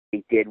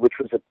he did, which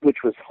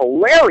was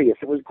hilarious.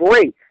 It was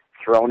great.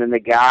 Thrown in the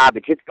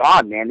garbage. It's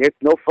gone, man. There's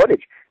no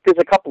footage. There's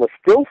a couple of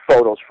still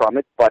photos from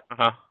it, but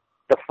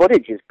the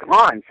footage is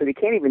gone, so they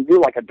can't even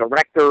do like a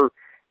director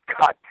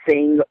cut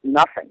saying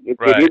nothing. It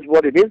is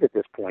what it is at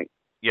this point.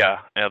 Yeah,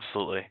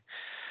 absolutely.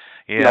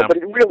 Yeah. You know, but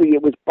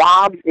it was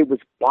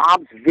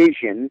Bob's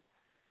vision,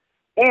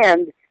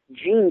 and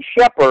Gene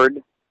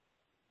Shepard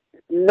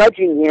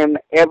nudging him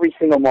every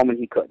single moment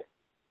he could.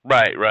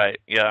 Right,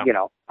 yeah. You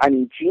know, I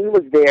mean, Gene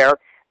was there.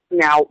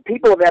 Now,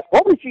 people have asked,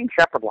 what was Gene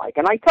Shepard like?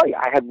 And I tell you,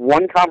 I had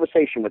one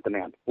conversation with the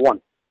man. One.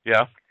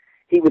 Yeah.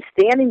 He was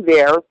standing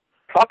there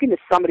talking to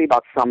somebody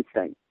about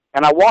something.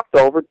 And I walked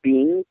over,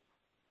 being,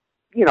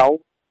 you know,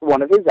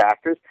 one of his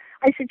actors.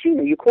 I said, Gene,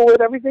 are you cool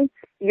with everything?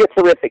 You're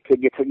terrific,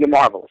 kid. You're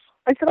marvelous.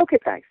 I said, okay,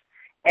 thanks.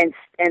 And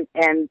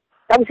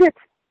that was it.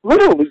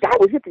 Literally, that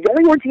was it. The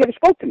only words he ever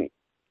spoke to me.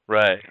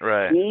 Right.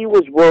 He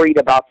was worried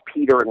about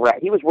Peter and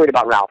he was worried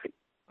about Ralphie.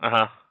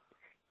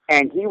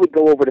 And he would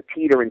go over to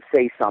Peter and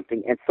say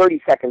something, and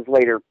 30 seconds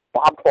later,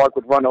 Bob Clark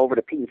would run over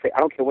to Pete and say, I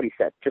don't care what he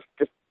said. Just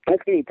don't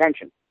pay any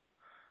attention.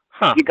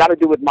 You got to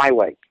do it my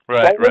way.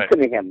 Don't listen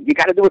to him. You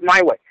got to do it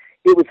my way.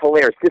 It was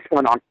hilarious. This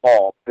went on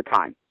all the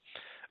time.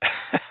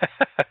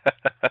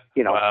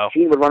 You know, wow.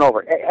 Gene would run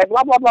over,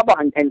 blah, blah, blah, blah,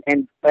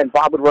 and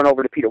Bob would run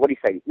over to Peter. What do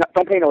you say? No,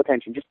 don't pay no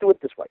attention. Just do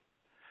it this way.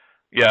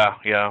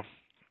 Yeah.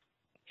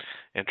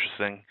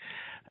 Interesting.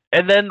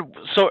 And then,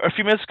 so a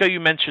few minutes ago you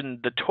mentioned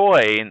the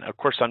toy, and of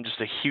course I'm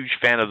just a huge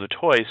fan of the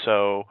toy,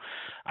 so,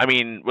 I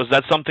mean, was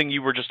that something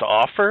you were just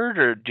offered,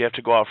 or do you have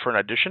to go out for an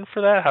audition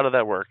for that? How did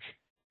that work?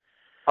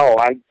 Oh,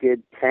 I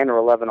did 10 or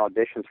 11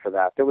 auditions for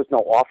that. There was no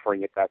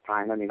offering at that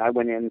time. I mean, I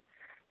went in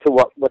to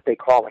what they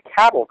call a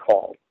cattle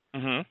call.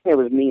 It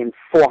was me and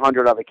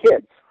 400 other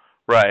kids.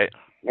 Right.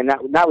 And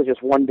that was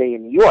just one day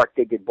in New York.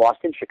 They did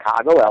Boston,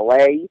 Chicago,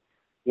 L.A.,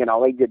 you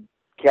know, they did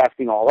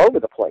casting all over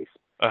the place.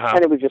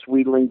 And it was just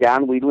wheedling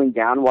down,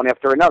 one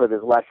after another.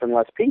 There's less and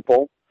less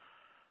people.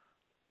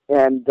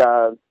 And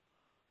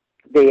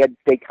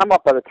they come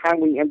up, by the time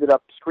we ended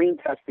up screen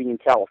testing in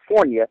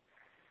California,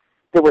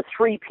 there were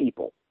 3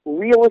 people.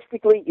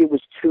 Realistically, it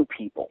was 2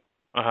 people.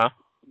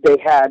 They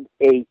had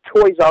a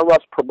Toys R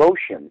Us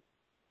promotion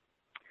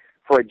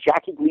for a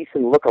Jackie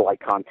Gleason lookalike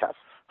contest.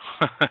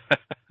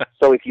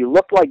 So if you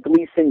looked like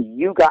Gleason,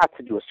 you got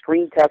to do a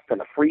screen test and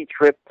a free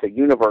trip to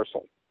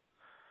Universal.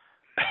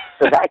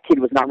 So that kid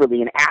was not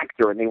really an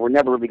actor, and they were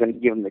never really going to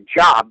give him the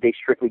job. They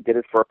strictly did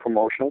it for a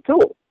promotional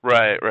tool.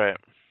 Right.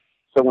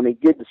 So when they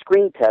did the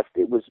screen test,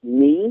 it was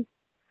me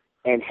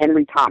and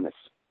Henry Thomas.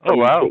 Oh,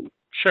 wow.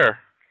 Sure.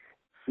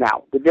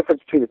 Now, the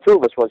difference between the two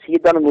of us was he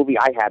had done a movie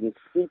I hadn't.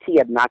 E.T.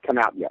 had not come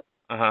out yet.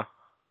 So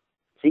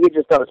he had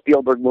just done a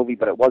Spielberg movie,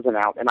 but it wasn't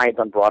out, and I had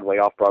done Broadway,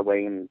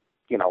 off-Broadway, and,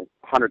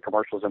 100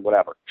 commercials and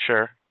whatever.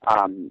 Sure.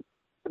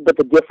 But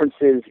the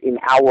differences in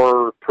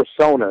our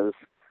personas,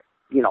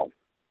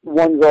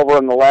 one's over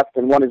on the left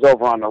and one is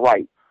over on the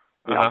right.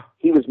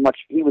 He was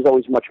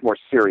always much more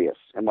serious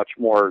and much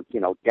more,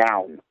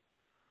 down.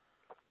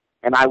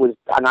 And I was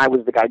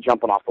the guy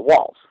jumping off the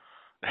walls.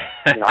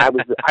 I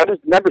was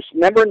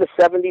remember in the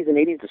 70s and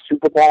 80s the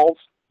Super Balls?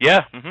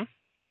 Yeah.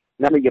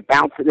 Remember you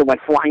bounced it and it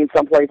went flying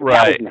someplace?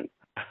 Right. That was me.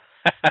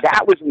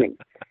 That was me.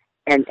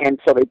 And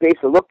so they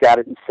basically looked at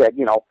it and said,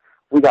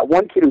 we got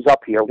one kid who's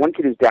up here, one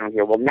kid who's down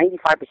here. Well,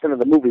 95% of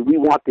the movie, we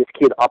want this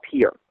kid up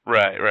here.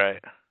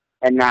 Right.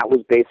 And that was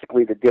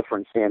basically the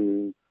difference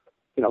in,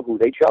 who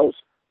they chose.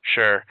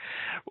 Sure.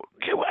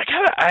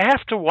 I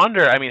have to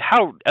wonder, I mean,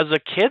 how, as a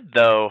kid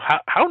though,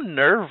 how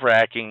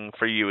nerve-wracking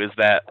for you is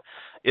that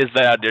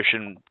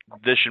audition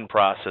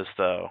process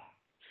though?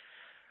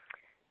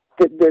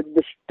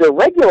 The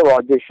regular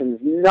auditions,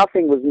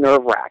 nothing was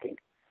nerve-wracking.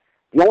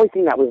 The only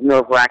thing that was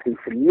nerve-wracking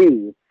for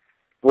me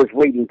was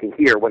waiting to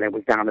hear when it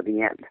was down to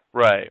the end.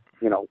 Right.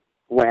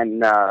 When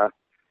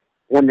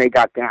they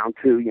got down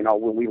to,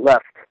 when we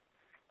left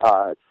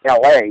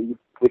L.A.,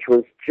 which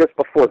was just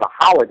before the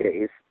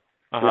holidays,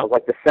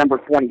 like December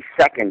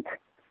 22nd,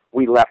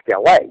 we left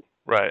L.A.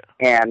 Right.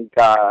 And,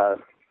 of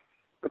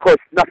course,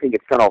 nothing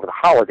gets done over the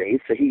holidays,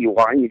 so here you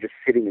are, and you're just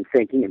sitting and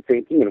thinking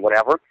and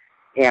whatever.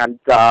 And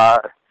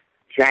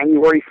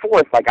January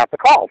 4th, I got the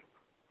call.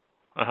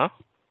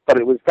 But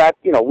it was that,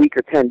 week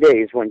or 10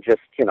 days when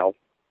just,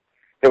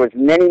 there was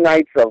many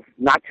nights of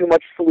not too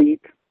much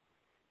sleep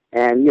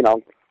and,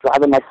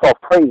 driving myself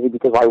crazy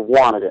because I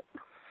wanted it.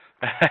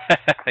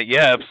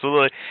 Yeah,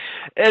 absolutely.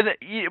 And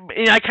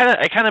I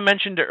kind of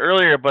mentioned it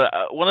earlier, but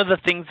one of the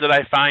things that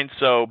I find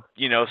so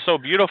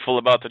beautiful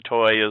about the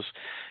toy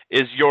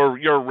is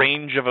your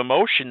range of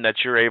emotion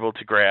that you're able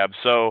to grab.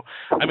 So,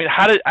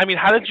 how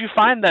did you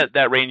find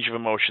that range of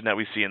emotion that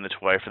we see in the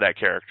toy for that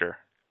character?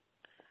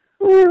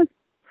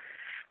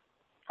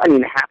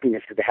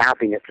 Happiness is the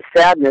happiness. The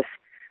sadness,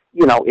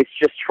 it's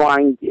just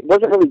it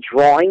wasn't really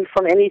drawing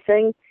from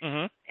anything.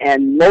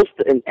 And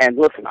listen,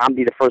 I'll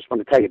be the first one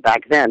to tell you,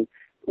 back then,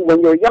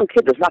 when you're a young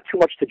kid, there's not too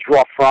much to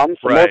draw from,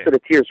 so most of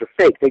the tears are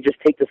fake. They just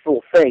take this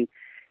little thing,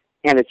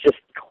 and it's just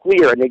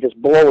clear, and they just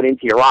blow it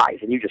into your eyes,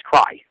 and you just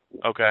cry.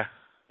 Okay.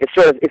 It's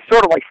sort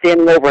of like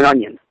standing over an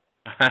onion.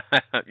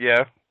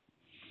 Yeah.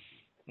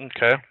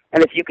 Okay.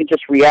 And if you can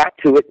just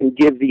react to it and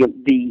give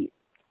the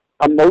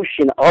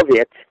emotion of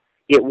it,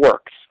 it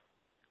works.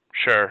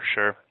 Sure,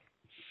 sure.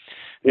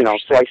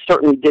 So I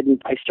certainly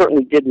didn't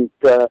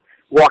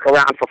walk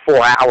around for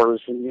 4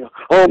 hours and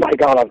oh my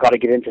God, I've got to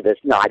get into this.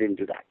 No, I didn't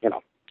do that.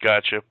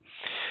 Gotcha.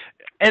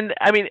 And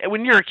I mean,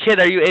 when you're a kid,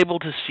 are you able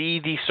to see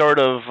the sort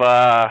of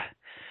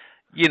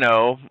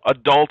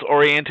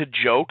adult-oriented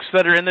jokes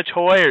that are in the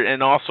toy,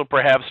 and also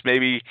perhaps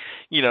maybe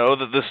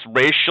this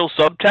racial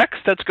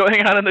subtext that's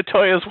going on in the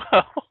toy as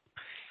well?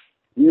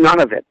 None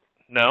of it.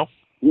 No.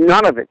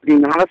 None of it.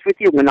 Being honest with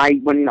you, when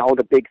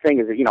the big thing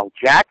is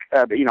Jack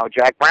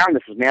Brown,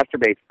 this is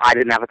masturbates. I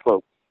didn't have a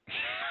clue.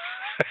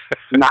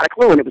 Not a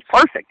clue, and it was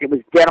perfect. It was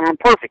dead on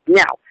perfect.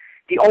 Now,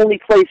 the only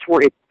place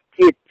where it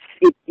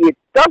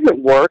doesn't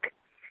work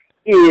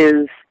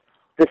is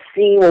the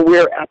scene where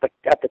we're at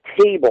the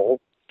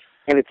table,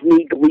 and it's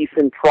me,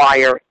 Gleason,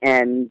 Pryor,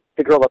 and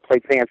the girl that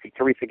played Fancy,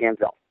 Teresa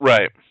Ganzel.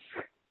 Right.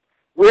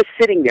 We're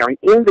sitting there, and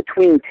in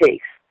between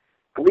takes,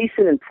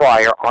 Gleason and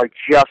Pryor are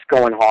just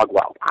going hog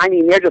wild. I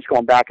mean, they're just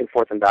going back and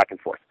forth and back and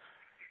forth.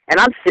 And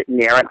I'm sitting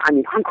there, and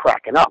I'm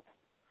cracking up.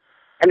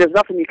 And there's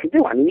nothing you can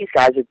do. I mean, these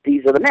are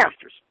the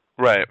masters.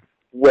 Right.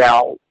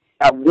 Well,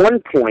 at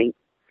one point,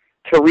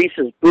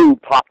 Teresa's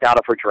boob popped out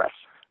of her dress.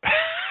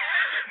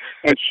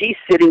 And she's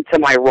sitting to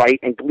my right,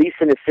 and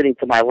Gleason is sitting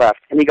to my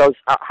left. And he goes,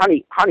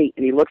 honey,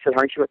 and he looks at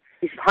her, and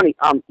he says, honey,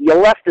 your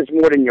left is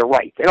more than your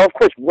right. And, of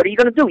course, what are you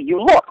going to do? You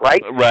look,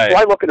 right? Right. So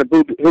I look at her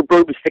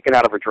boob is sticking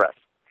out of her dress.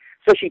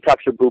 So she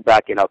tucks her boob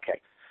back in,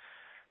 okay.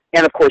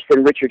 And, of course,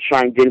 then Richard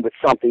chimed in with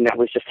something that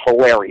was just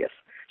hilarious.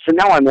 So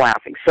now I'm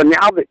laughing. So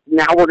now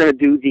we're going to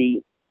do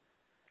the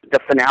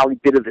finale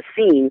bit of the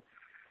scene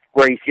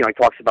where he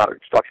talks about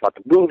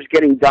the boobs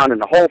getting done and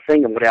the whole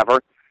thing and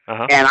whatever.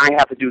 Uh-huh. And I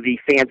have to do the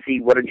fancy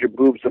 "what did your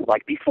boobs look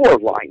like before"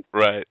 line.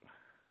 Right.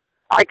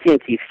 I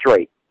can't keep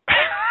straight.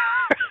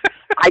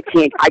 I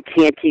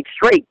can't keep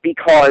straight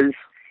because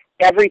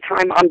every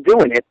time I'm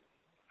doing it,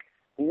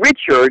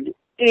 Richard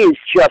is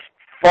just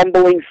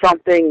fumbling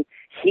something.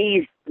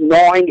 He's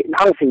gnawing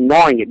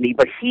at me,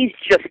 but he's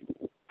just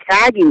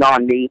tagging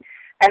on me,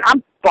 and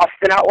I'm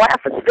busting out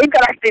laughing. So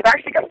they've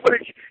actually got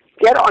footage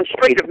dead on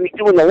straight of me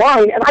doing the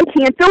line, and I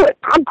can't do it.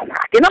 I'm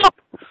cracking up.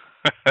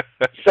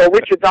 So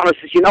Richard Donner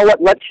says, you know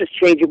what, let's just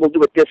change it. We'll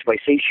do it this way.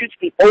 So he shoots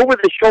me over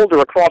the shoulder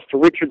across to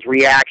Richard's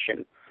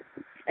reaction.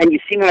 And you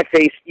see my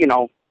face,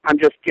 I'm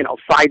just,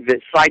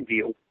 side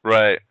view.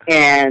 Right.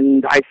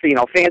 And I say,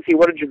 Fancy,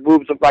 what did your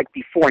boobs look like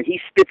before? And he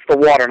spits the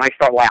water, and I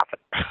start laughing.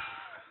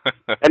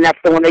 And that's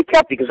the one they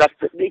kept because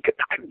they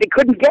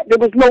couldn't get, there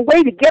was no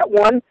way to get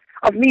one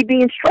of me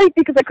being straight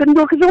because I couldn't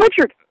do it because of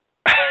Richard.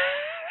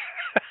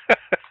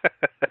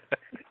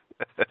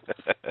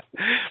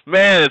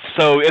 Man,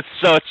 it's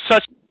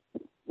such.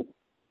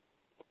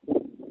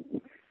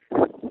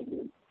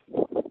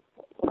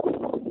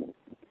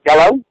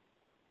 Hello?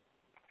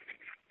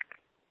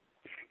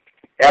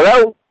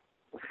 Hello?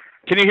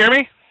 Can you hear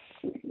me?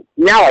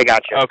 Now I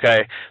got you.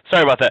 Okay.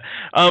 Sorry about that.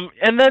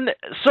 And then,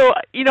 so,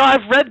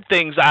 I've read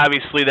things,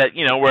 obviously, that,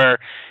 where,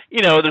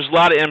 there's a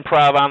lot of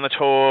improv on the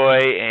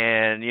toy,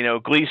 and,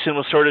 Gleason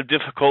was sort of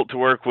difficult to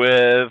work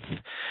with.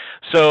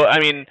 So, I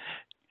mean,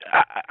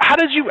 how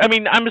did you,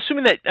 I'm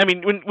assuming that,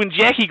 when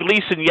Jackie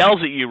Gleason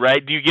yells at you,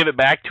 right, do you give it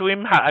back to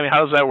him? How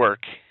does that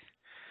work?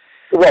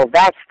 Well,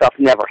 that stuff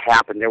never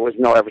happened. There was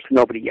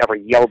nobody ever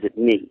yelled at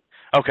me.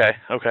 Okay.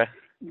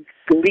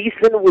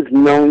 Gleason was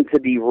known to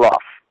be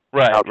rough.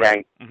 Right. Okay.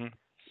 Right. Mm-hmm.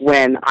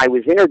 When I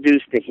was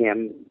introduced to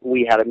him,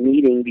 we had a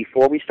meeting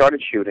before we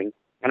started shooting,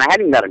 and I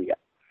hadn't met him yet.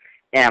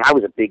 And I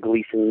was a big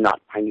Gleason nut.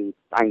 I knew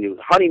the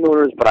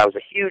Honeymooners, but I was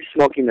a huge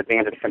Smokey and the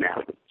Bandit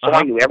fanatic. So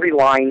I knew every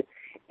line,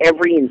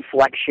 every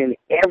inflection,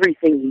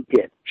 everything he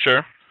did.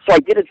 Sure. So I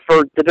did it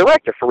for the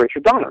director, for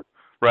Richard Donner.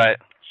 Right.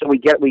 So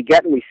we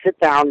sit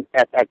down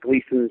at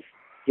Gleason's,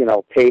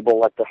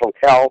 table at the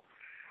hotel,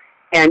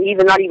 and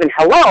not even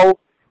hello,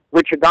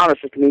 Richard Donner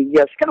says to me,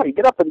 "Yes, Scotty,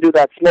 get up and do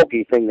that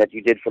Smokey thing that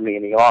you did for me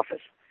in the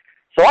office."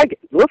 So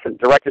listen,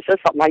 director says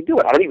something, I do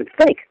it. I don't even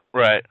think.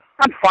 Right.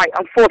 I'm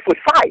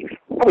 4'5",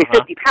 only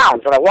 50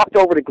 pounds, and I walked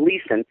over to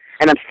Gleason,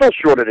 and I'm still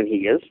shorter than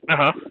he is.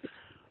 Uh-huh.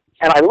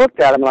 And I looked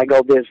at him and I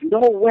go, "There's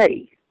no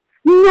way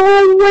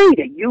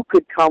that you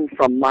could come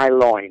from my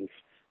loins."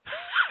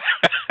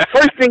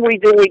 First thing we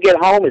do when we get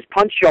home is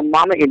punch your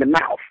mama in the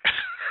mouth.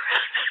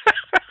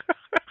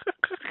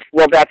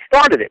 Well, that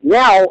started it.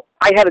 Now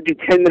I had to do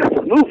 10 minutes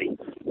of movie.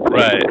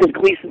 Right. Because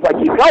Gleason's like,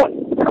 keep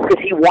going. Because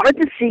he wanted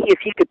to see if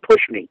he could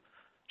push me.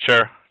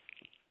 Sure.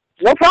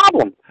 No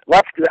problem.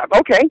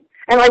 Okay.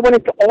 And I went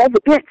into all the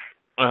bits.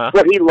 Uh-huh.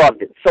 But he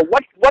loved it. So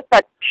what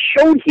that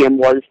showed him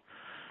was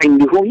I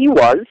knew who he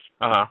was.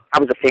 Uh-huh. I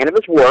was a fan of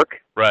his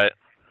work. Right.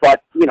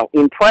 But,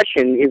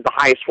 impression is the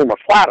highest form of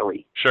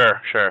flattery.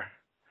 Sure.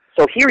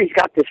 So here he's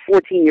got this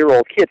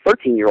 13-year-old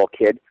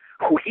kid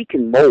who he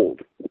can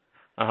mold.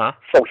 Uh-huh.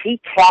 So he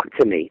talked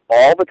to me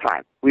all the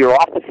time. We were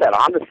off the set.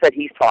 On the set,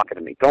 he's talking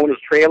to me. Go in his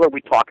trailer, we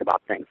talk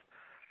about things.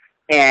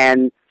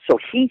 And so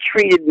he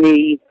treated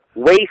me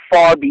way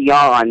far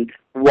beyond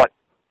what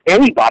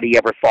anybody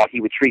ever thought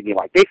he would treat me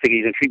like. They figured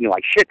he's going to treat me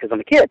like shit because I'm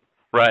a kid.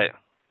 Right.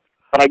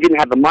 But I didn't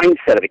have the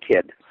mindset of a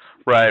kid.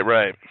 Right,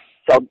 right.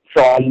 So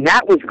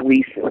that was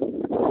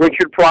Gleason.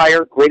 Richard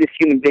Pryor, greatest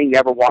human being to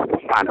ever walk the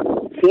planet.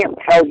 Can't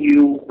tell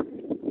you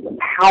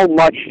how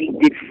much he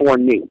did for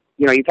me.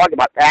 You know, you talk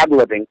about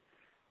ad-libbing.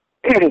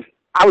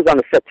 I was on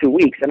the set 2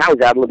 weeks, and I was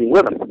ad-libbing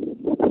with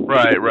him.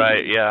 Right,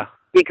 right, yeah.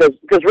 Because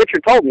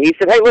Richard told me, he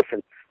said, hey,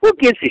 listen, who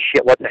gives a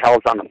shit what the hell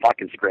is on the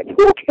fucking script?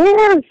 Who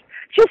cares?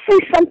 Just say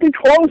something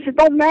close. It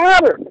don't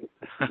matter.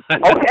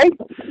 Okay?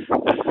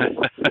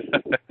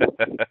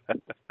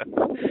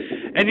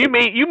 And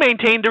you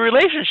maintained a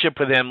relationship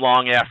with him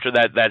long after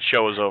that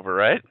show was over,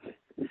 right?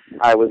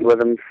 I was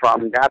with him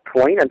from that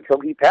point until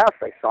he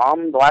passed. I saw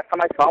him, the last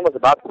time I saw him was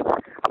about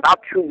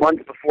 2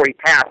 months before he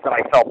passed, and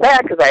I felt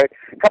bad because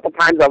a couple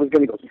times I was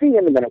going to go see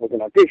him, and then it was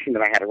an audition,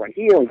 and I had to run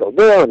here and go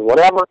there and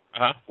whatever.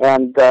 Uh-huh.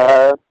 And,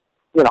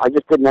 you know, I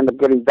just didn't end up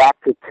getting back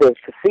to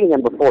see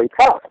him before he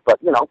passed. But,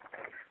 you know,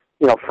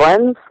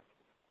 friends,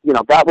 you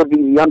know, that would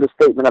be the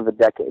understatement of the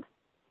decade.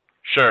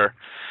 Sure.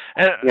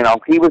 You know,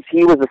 he was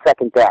a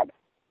second dad.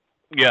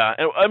 Yeah,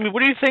 I mean,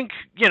 what do you think?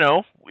 You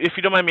know, if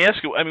you don't mind me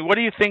asking, I mean, what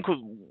do you think was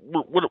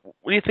what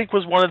do you think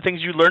was one of the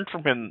things you learned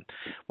from him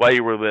while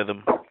you were with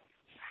him?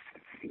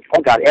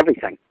 Oh God,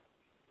 everything.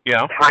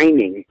 Yeah.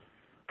 Timing.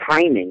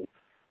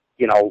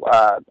 You know,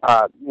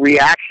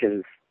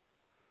 reactions.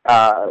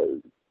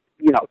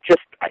 You know,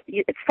 just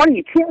it's funny.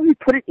 You can't really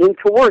put it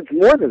into words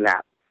more than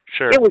that.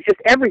 Sure. It was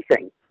just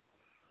everything.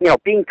 You know,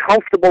 being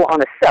comfortable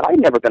on a set. I'd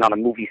never been on a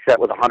movie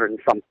set with 100 and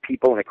some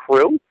people in a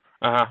crew.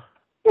 Uh-huh.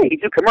 Yeah, you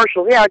do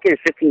commercials. Yeah, okay, there's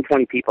 15,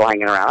 20 people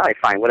hanging around. All right,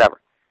 fine, whatever.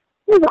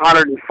 There's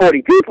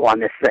 140 people on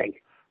this thing.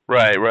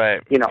 Right,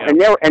 right. You know,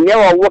 yeah. and they're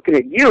all looking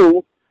at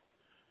you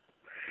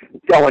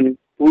going,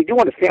 we do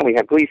understand we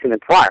have Gleason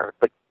and Pryor,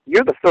 but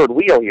you're the third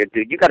wheel here,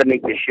 dude. You got to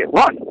make this shit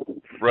run.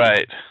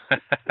 Right.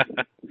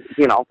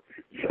 You know,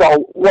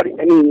 so what it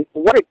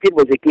did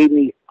was it gave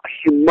me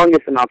a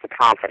humongous amount of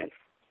confidence.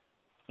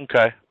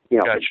 Okay. You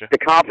know, gotcha. the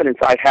confidence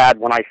I had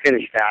when I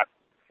finished that.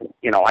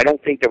 You know, I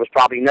don't think there was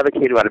probably another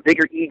kid who had a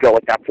bigger ego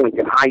at that point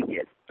than I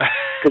did.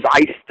 Because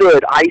I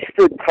stood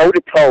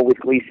toe-to-toe with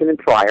Gleason and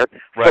Pryor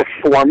for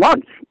 4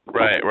 months.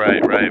 Right.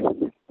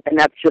 And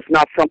that's just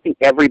not something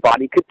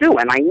everybody could do.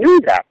 And I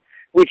knew that,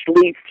 which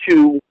leads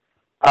to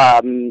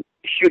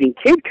shooting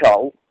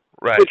Kidco,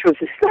 which was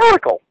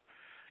hysterical.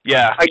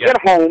 Yeah. I get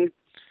home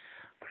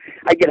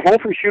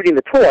from shooting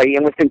the toy,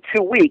 and within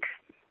 2 weeks,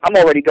 I'm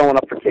already going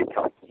up for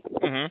Kidco.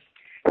 Mm-hmm.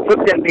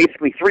 Took them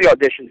basically 3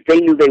 auditions. They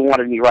knew they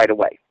wanted me right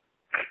away.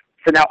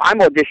 So now I'm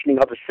auditioning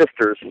other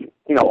sisters,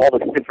 you know, all the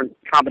different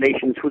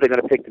combinations, who they're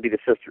going to pick to be the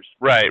sisters.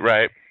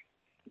 Right.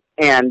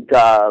 And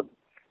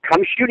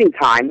come shooting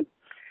time,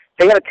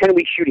 they had a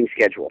 10-week shooting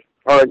schedule,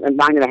 or a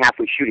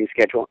 9.5-week shooting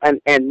schedule.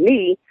 And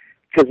me,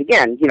 because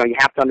again, you know, you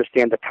have to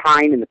understand the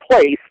time and the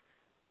place,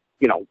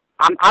 you know,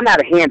 I'm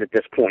out of hand at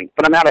this point,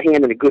 but I'm out of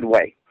hand in a good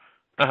way.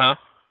 Uh-huh.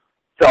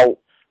 So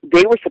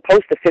they were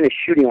supposed to finish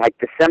shooting like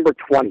December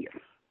 20th.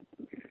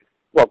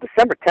 Well,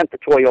 December 10th, the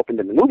toy opened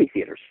in the movie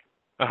theaters.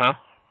 Uh-huh.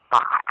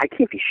 I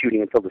can't be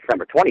shooting until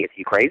December 20th.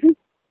 You crazy?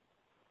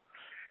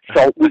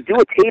 So we do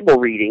a table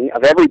reading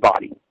of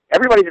everybody.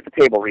 Everybody's at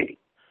the table reading.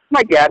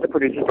 My dad, the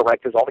producers,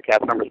 directors, all the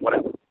cast members,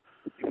 whatever.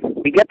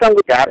 We get done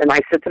with that, and I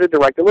said to the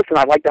director, listen,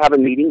 I'd like to have a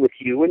meeting with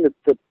you and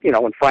the you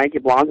know, and Frank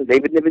Yablons and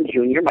David Niven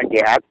Jr., my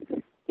dad,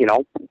 you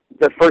know,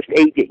 the first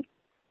AD.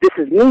 This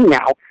is me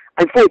now.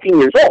 I'm 14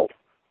 years old,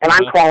 and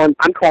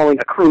I'm calling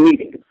a crew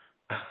meeting.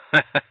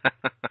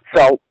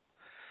 So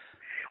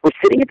we're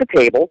sitting at the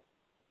table,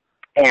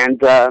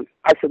 and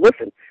I said,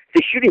 listen,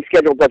 the shooting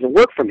schedule doesn't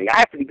work for me. I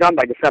have to be done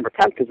by December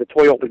 10th because the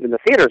toy opens in the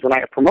theaters, and I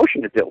have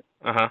promotion to do.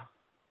 Uh-huh.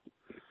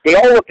 They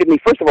all look at me.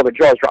 First of all, their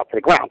jaws drop to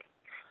the ground.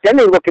 Then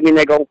they look at me and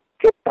they go,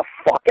 get the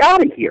fuck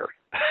out of here.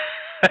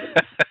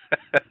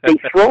 They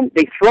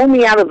throw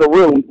me out of the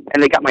room,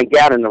 and they got my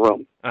dad in the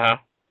room. Uh-huh.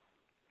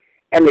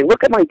 And they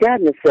look at my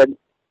dad and they said,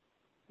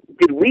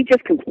 did we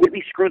just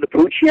completely screw the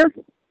pooch here?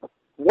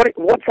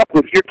 What's up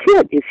with your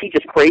kid? Is he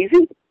just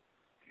crazy?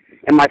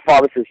 And my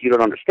father says, you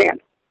don't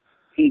understand.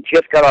 He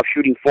just got off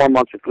shooting 4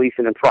 months with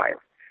Gleason and Pryor.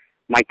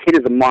 My kid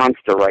is a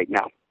monster right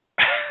now.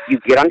 You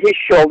get on his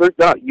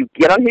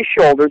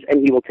shoulders,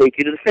 and he will take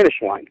you to the finish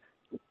line.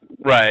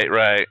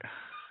 Right.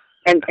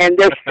 And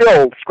they're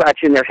still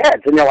scratching their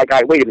heads, and they're like, all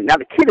right, wait a minute. Now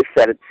the kid has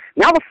said it.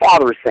 Now the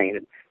father is saying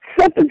it.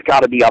 Something's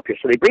got to be up here.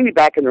 So they bring me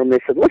back in the room. They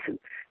said, listen,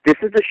 this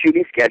is the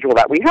shooting schedule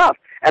that we have.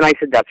 And I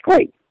said, that's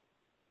great.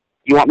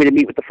 You want me to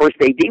meet with the first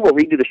AD? We'll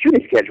redo the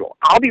shooting schedule.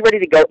 I'll be ready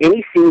to go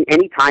any scene,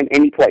 any time,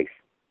 any place.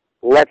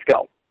 Let's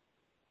go.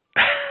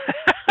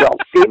 Well,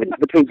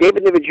 between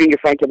David Niven Jr.,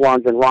 Frank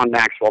Yablons, and Ron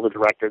Maxwell, the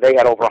director, they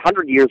had over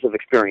 100 years of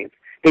experience.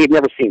 They had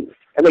never seen this,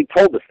 and they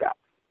told us that.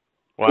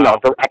 Wow. You know,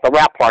 at the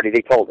wrap party,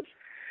 they told us.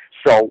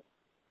 So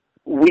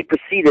we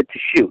proceeded to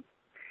shoot.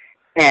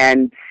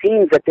 And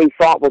scenes that they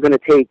thought were going to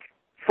take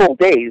full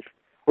days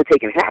were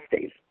taking half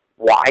days.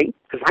 Why?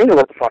 Because I knew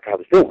what the fuck I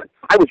was doing.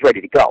 I was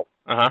ready to go.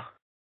 Uh-huh.